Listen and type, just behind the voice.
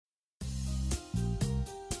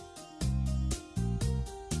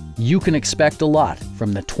You can expect a lot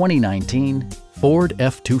from the 2019 Ford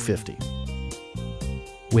F-250.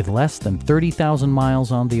 With less than 30,000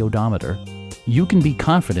 miles on the odometer, you can be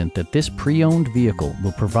confident that this pre-owned vehicle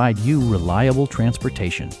will provide you reliable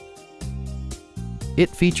transportation.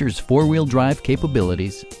 It features four-wheel drive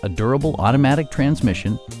capabilities, a durable automatic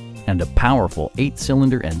transmission, and a powerful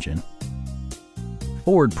 8-cylinder engine.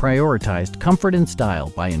 Ford prioritized comfort and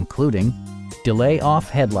style by including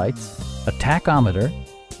delay-off headlights, a tachometer,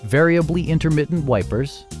 variably intermittent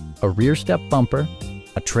wipers, a rear step bumper,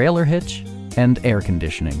 a trailer hitch, and air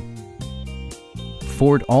conditioning.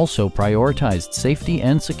 Ford also prioritized safety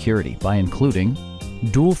and security by including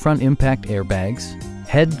dual front impact airbags,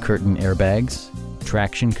 head curtain airbags,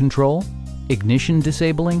 traction control, ignition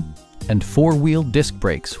disabling, and four-wheel disc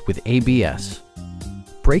brakes with ABS.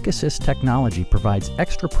 Brake Assist technology provides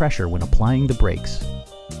extra pressure when applying the brakes.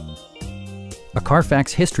 A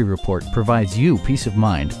Carfax history report provides you peace of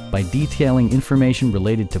mind by detailing information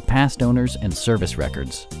related to past owners and service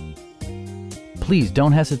records. Please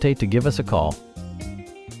don't hesitate to give us a call.